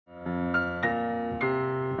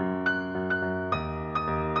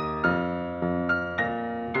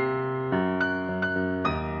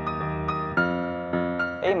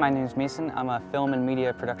Hey, my name is Mason. I'm a film and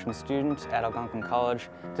media production student at Algonquin College.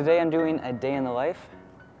 Today I'm doing a day in the life,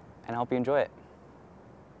 and I hope you enjoy it.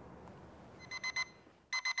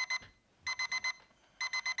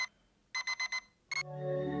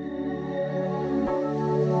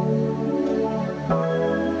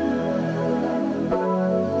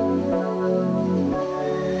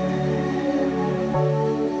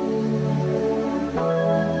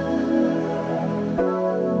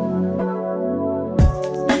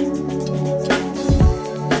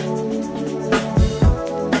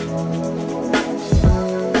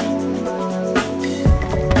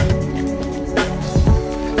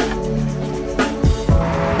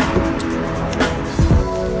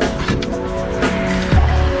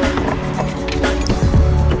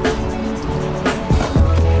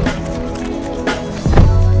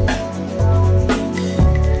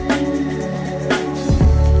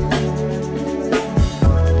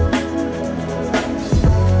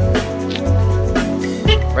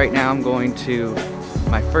 Right now I'm going to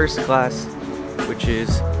my first class, which is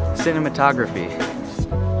cinematography.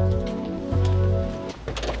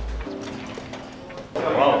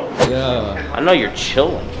 Yeah. I know you're chill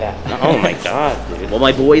like that. Oh my god, dude. Well,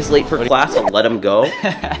 my boy's late for class, I'll let him go.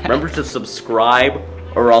 Remember to subscribe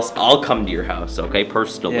or else I'll come to your house, okay?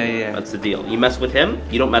 Personally. Yeah. That's the deal. You mess with him,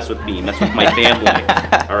 you don't mess with me. You mess with my family.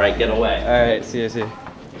 Alright, get away. Alright, see you.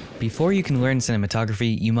 Before you can learn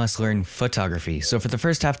cinematography, you must learn photography. So for the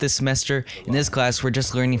first half of this semester, in this class, we're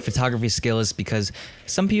just learning photography skills because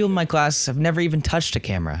some people in my class have never even touched a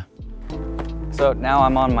camera. So now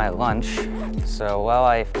I'm on my lunch. So while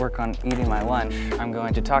I work on eating my lunch, I'm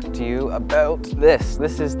going to talk to you about this.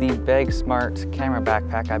 This is the Bag Smart camera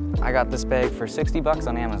backpack. I got this bag for 60 bucks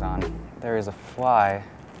on Amazon. There is a fly,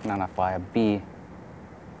 not a fly, a bee,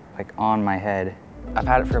 like on my head. I've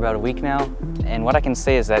had it for about a week now, and what I can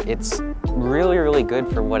say is that it's really good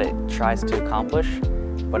for what it tries to accomplish,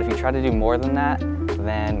 but if you try to do more than that,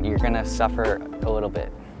 then you're gonna suffer a little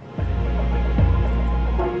bit.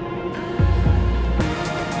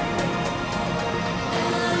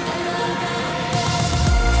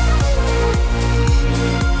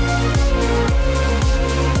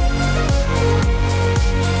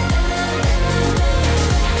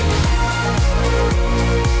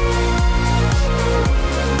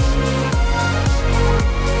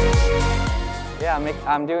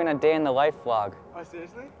 I'm doing a day in the life vlog. Oh,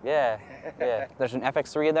 seriously? Yeah. There's an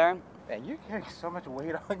FX3 there. Man, you're carrying so much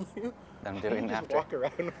weight on you. I'm doing you after. just walk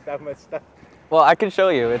around with that much stuff. Well, I can show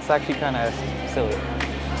you. It's actually kind of silly.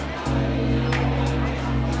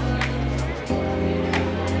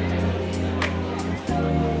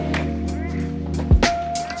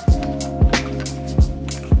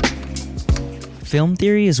 Film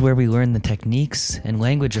theory is where we learn the techniques and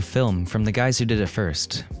language of film from the guys who did it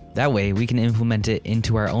first. That way, we can implement it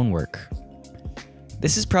into our own work.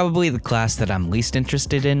 This is probably the class that I'm least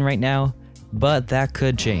interested in right now, but that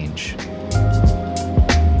could change.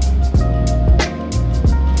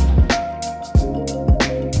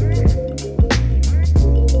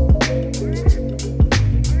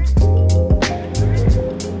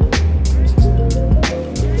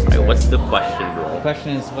 What's the question, bro? The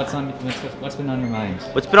question is, what's been on your mind?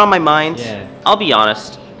 What's been on my mind? Yeah. I'll be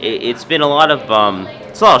honest. It's been a lot of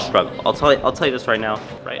struggle. I'll tell you this right now.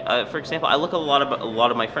 Right. For example, I look at a lot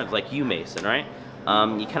of my friends, like you, Mason. Right.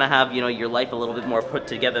 You kind of have your life a little bit more put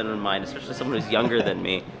together than mine, especially someone who's younger than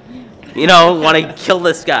me. Want to kill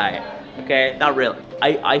this guy. Okay. Not really.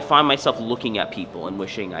 I find myself looking at people and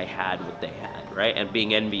wishing I had what they had, right? And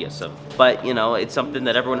being envious of. But it's something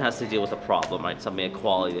that everyone has to deal with a problem, right? Something, a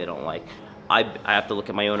quality they don't like. I have to look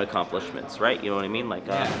at my own accomplishments, right? You know what I mean? Like,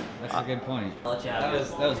 yeah, that's a good point. I'll let you have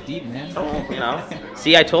that was deep, man. Oh,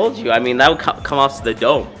 See, I told you. I mean, that would come off to the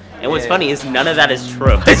dome. And what's funny is none of that is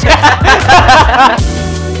true.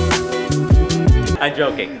 I'm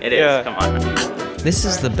joking. It is. Yeah. Come on. This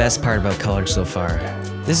is the best part about college so far.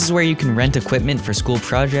 This is where you can rent equipment for school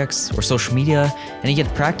projects or social media, and you get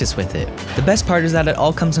to practice with it. The best part is that it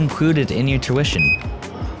all comes included in your tuition.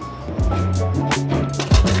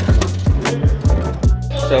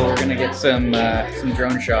 So we're gonna get some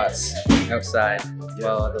drone shots outside.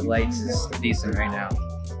 Well, the lights is decent right now.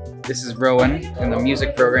 This is Rowan in the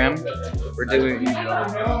music program. We're doing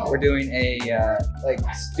a like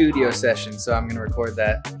studio session, so I'm gonna record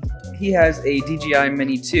that. He has a DJI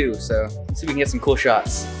Mini 2, so let's see if we can get some cool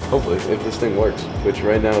shots. Hopefully, if this thing works, which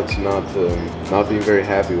right now it's not being very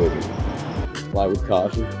happy with me. Fly with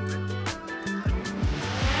caution.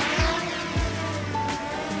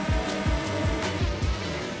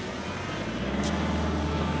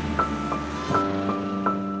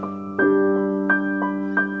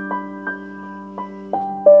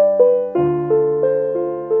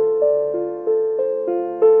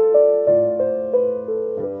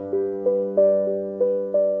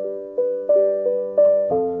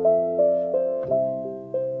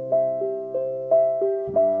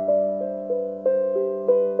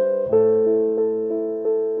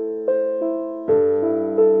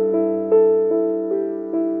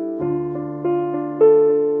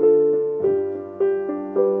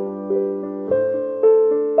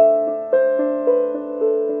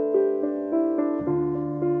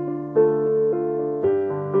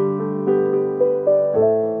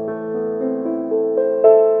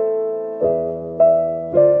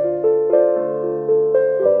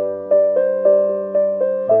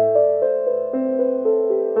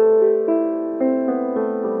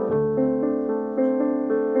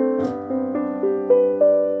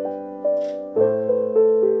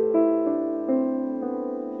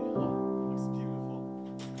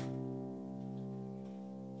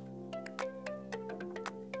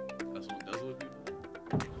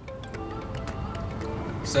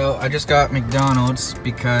 So I just got McDonald's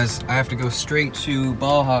because I have to go straight to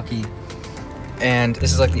ball hockey. And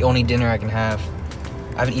this is like the only dinner I can have.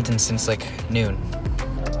 I haven't eaten since like noon.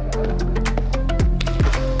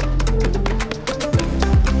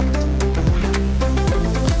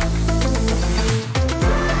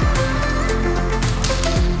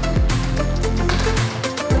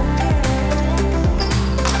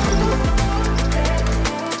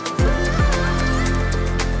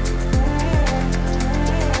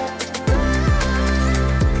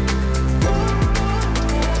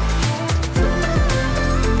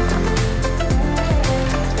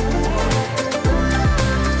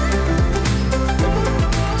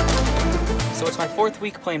 My 4th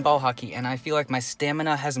week playing ball hockey, and I feel like my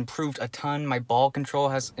stamina has improved a ton, my ball control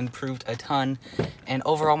has improved a ton, and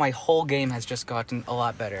overall my whole game has just gotten a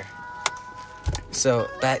lot better. So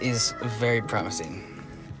that is very promising.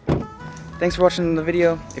 Thanks for watching the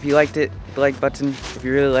video. If you liked it, hit the like button. If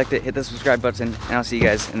you really liked it, hit the subscribe button, and I'll see you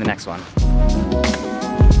guys in the next one.